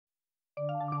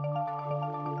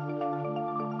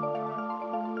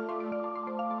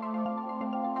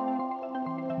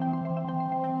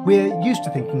We're used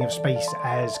to thinking of space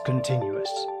as continuous.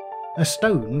 A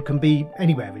stone can be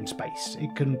anywhere in space.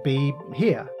 It can be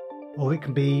here, or it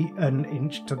can be an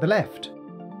inch to the left,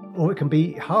 or it can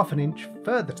be half an inch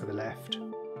further to the left,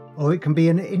 or it can be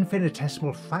an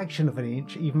infinitesimal fraction of an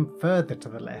inch even further to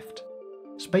the left.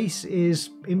 Space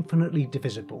is infinitely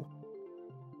divisible.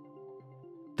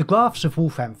 The graphs of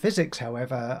Wolfram Physics,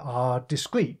 however, are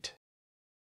discrete.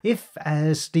 If,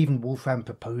 as Stephen Wolfram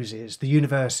proposes, the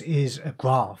universe is a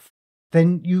graph,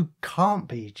 then you can't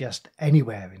be just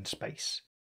anywhere in space.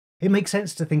 It makes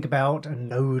sense to think about a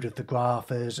node of the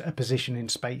graph as a position in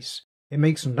space. It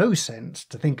makes no sense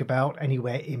to think about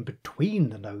anywhere in between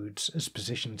the nodes as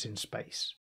positions in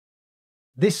space.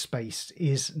 This space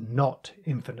is not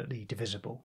infinitely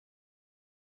divisible.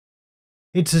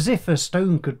 It's as if a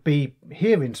stone could be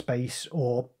here in space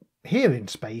or here in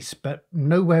space, but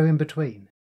nowhere in between.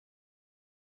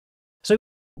 So,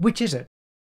 which is it?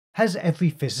 Has every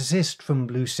physicist from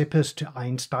Leucippus to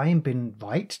Einstein been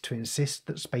right to insist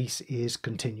that space is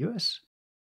continuous?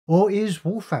 Or is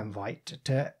Wolfram right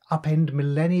to upend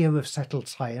millennia of settled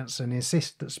science and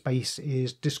insist that space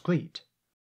is discrete?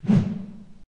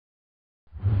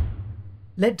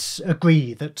 Let's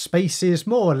agree that space is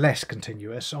more or less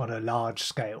continuous on a large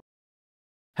scale.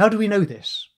 How do we know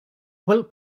this? Well,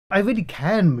 I really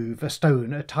can move a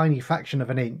stone a tiny fraction of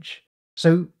an inch,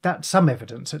 so that's some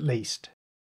evidence at least.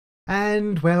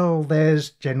 And, well,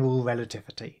 there's general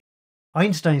relativity.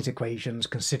 Einstein's equations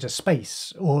consider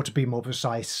space, or to be more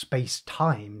precise,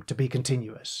 space-time, to be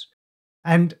continuous.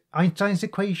 And Einstein's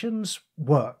equations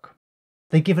work.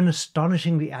 They give an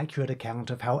astonishingly accurate account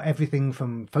of how everything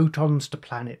from photons to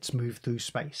planets move through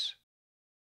space.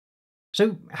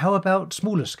 So how about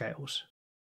smaller scales?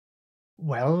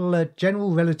 Well,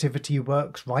 general relativity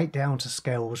works right down to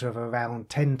scales of around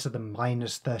 10 to the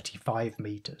minus 35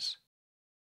 metres.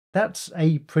 That's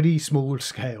a pretty small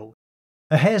scale.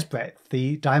 A hair's breadth,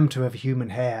 the diameter of a human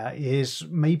hair, is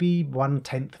maybe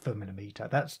 1/10 of a millimetre.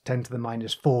 That's 10 to the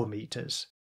minus 4 metres.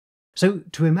 So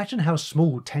to imagine how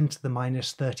small 10 to the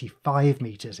minus 35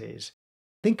 metres is,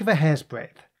 think of a hair's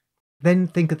breadth. Then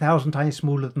think 1,000 times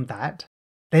smaller than that.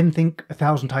 Then think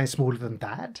 1,000 times smaller than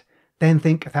that. Then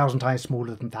think 1,000 times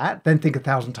smaller than that. Then think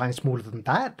 1,000 times smaller than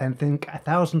that. Then think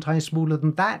 1,000 times smaller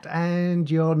than that, and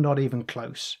you're not even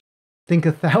close. Think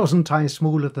 1,000 times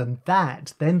smaller than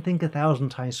that, then think 1,000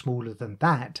 times smaller than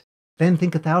that, then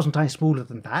think 1,000 times smaller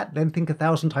than that, then think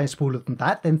 1,000 times smaller than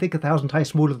that, then think 1,000 times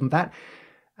smaller than that.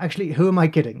 Actually, who am I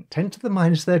kidding? 10 to the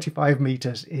minus 35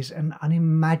 metres is an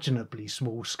unimaginably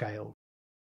small scale.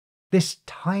 This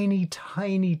tiny,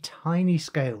 tiny, tiny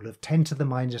scale of 10 to the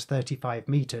minus 35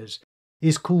 metres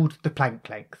is called the Planck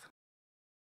length.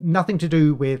 Nothing to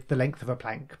do with the length of a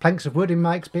plank. Planks of wood, in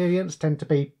my experience, tend to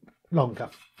be longer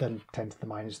than 10 to the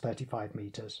minus 35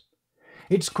 metres.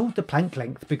 It's called the Planck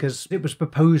length because it was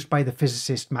proposed by the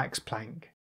physicist Max Planck.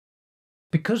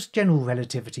 Because general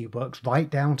relativity works right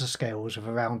down to scales of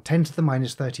around 10 to the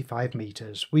minus 35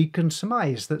 metres, we can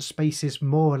surmise that space is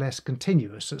more or less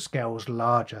continuous at scales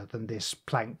larger than this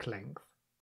Planck length.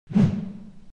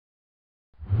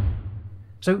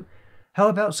 So, how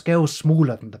about scales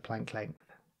smaller than the Planck length?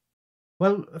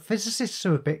 Well, physicists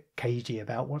are a bit cagey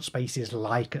about what space is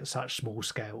like at such small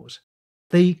scales.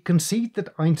 They concede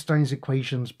that Einstein's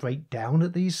equations break down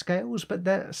at these scales, but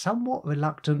they're somewhat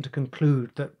reluctant to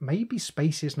conclude that maybe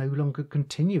space is no longer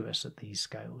continuous at these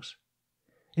scales.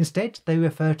 Instead, they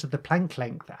refer to the Planck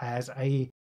length as a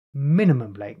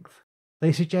minimum length.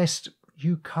 They suggest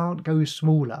you can't go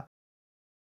smaller.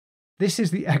 This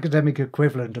is the academic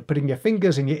equivalent of putting your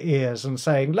fingers in your ears and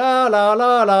saying, la la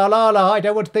la la la la, I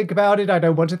don't want to think about it, I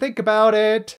don't want to think about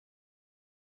it.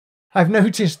 I've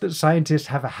noticed that scientists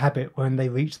have a habit when they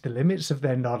reach the limits of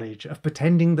their knowledge of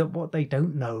pretending that what they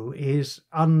don't know is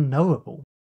unknowable.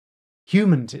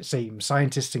 Humans, it seems,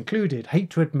 scientists included, hate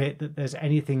to admit that there's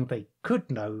anything they could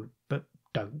know but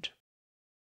don't.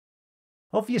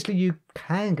 Obviously you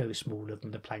can go smaller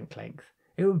than the Planck length.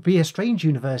 It would be a strange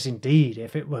universe indeed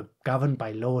if it were governed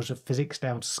by laws of physics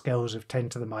down to scales of 10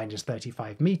 to the minus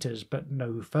 35 metres, but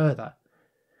no further.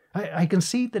 I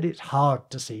concede that it's hard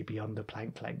to see beyond the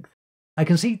Planck length. I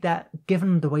concede that,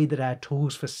 given the way that our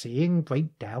tools for seeing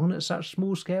break down at such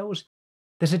small scales,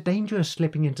 there's a danger of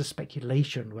slipping into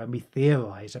speculation when we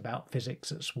theorise about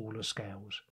physics at smaller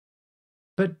scales.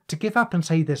 But to give up and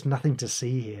say there's nothing to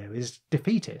see here is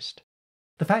defeatist.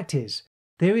 The fact is,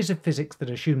 theories of physics that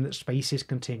assume that space is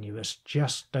continuous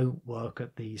just don't work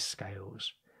at these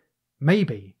scales.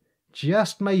 Maybe,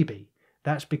 just maybe,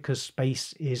 that's because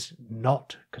space is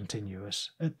not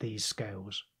continuous at these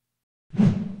scales.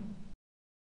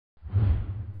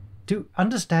 To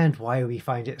understand why we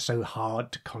find it so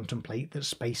hard to contemplate that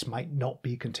space might not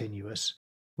be continuous,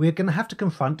 we're going to have to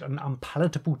confront an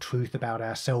unpalatable truth about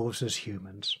ourselves as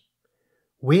humans.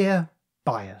 We're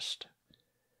biased.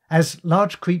 As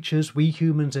large creatures, we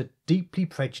humans are deeply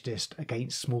prejudiced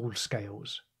against small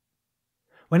scales.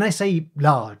 When I say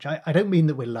large, I don't mean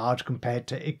that we're large compared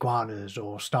to iguanas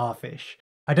or starfish.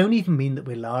 I don't even mean that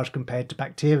we're large compared to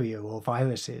bacteria or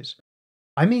viruses.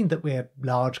 I mean that we're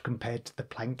large compared to the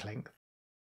Planck length.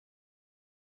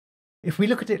 If we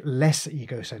look at it less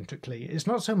egocentrically, it's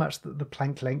not so much that the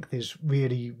Planck length is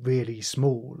really, really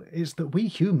small, it's that we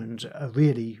humans are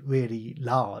really, really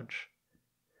large.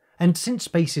 And since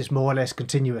space is more or less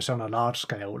continuous on a large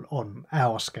scale, on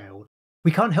our scale,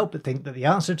 we can't help but think that the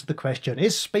answer to the question,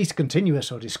 is space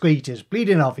continuous or discrete, is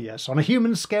bleeding obvious. On a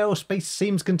human scale, space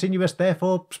seems continuous,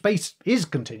 therefore space is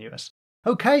continuous.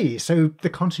 Okay, so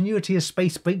the continuity of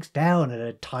space breaks down at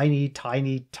a tiny,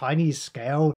 tiny, tiny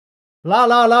scale. La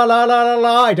la la la la la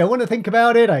la, I don't want to think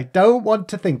about it, I don't want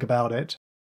to think about it.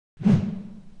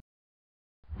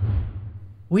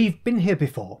 We've been here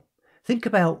before. Think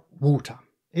about water.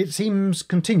 It seems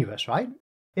continuous, right?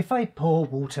 If I pour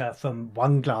water from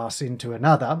one glass into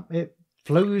another, it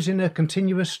flows in a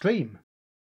continuous stream.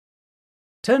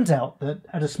 Turns out that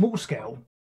at a small scale,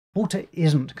 water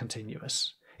isn't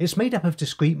continuous. It's made up of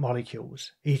discrete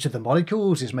molecules. Each of the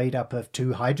molecules is made up of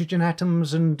 2 hydrogen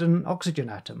atoms and an oxygen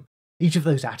atom. Each of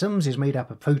those atoms is made up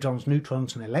of protons,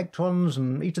 neutrons and electrons,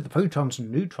 and each of the protons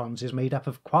and neutrons is made up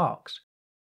of quarks.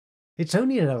 It's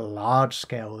only at a large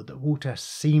scale that water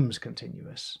seems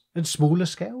continuous. At smaller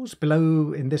scales,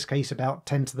 below in this case about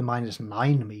 10 to the minus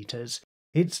 9 meters,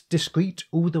 it's discrete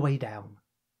all the way down.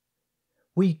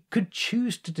 We could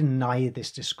choose to deny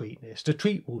this discreteness, to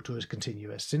treat water as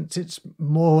continuous, since it's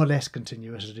more or less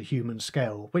continuous at a human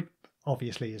scale, which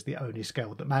obviously is the only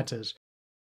scale that matters.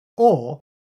 Or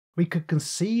we could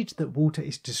concede that water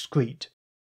is discrete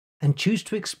and choose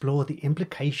to explore the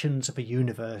implications of a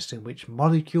universe in which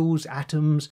molecules,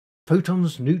 atoms,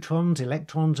 photons, neutrons,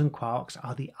 electrons and quarks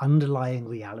are the underlying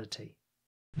reality.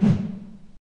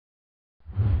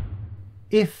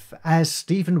 If, as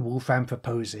Stephen Wolfram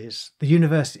proposes, the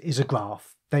universe is a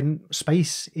graph, then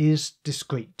space is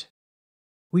discrete.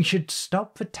 We should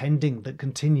stop pretending that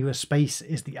continuous space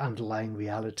is the underlying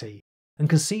reality and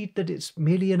concede that it's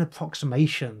merely an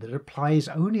approximation that applies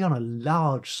only on a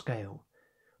large scale.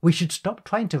 We should stop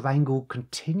trying to wrangle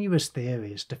continuous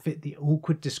theories to fit the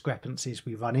awkward discrepancies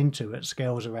we run into at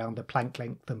scales around the Planck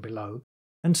length and below,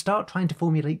 and start trying to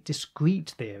formulate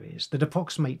discrete theories that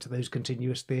approximate to those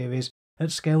continuous theories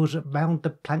at scales around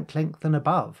the Planck length and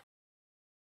above.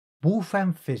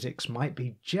 Wolfram Physics might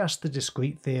be just the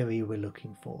discrete theory we're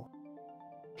looking for.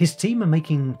 His team are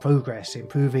making progress in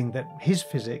proving that his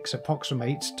physics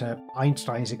approximates to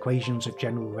Einstein's equations of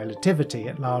general relativity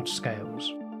at large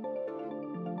scales.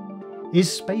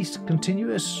 Is space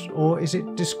continuous or is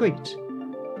it discrete?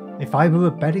 If I were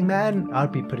a betting man,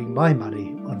 I'd be putting my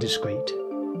money on discrete.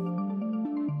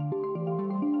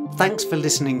 Thanks for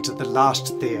listening to The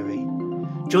Last Theory.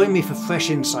 Join me for fresh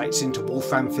insights into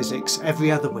Wolfram Physics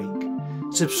every other week.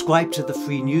 Subscribe to the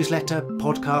free newsletter,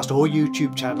 podcast or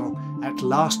YouTube channel at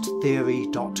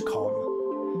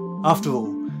lasttheory.com. After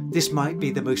all, this might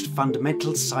be the most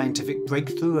fundamental scientific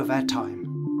breakthrough of our time.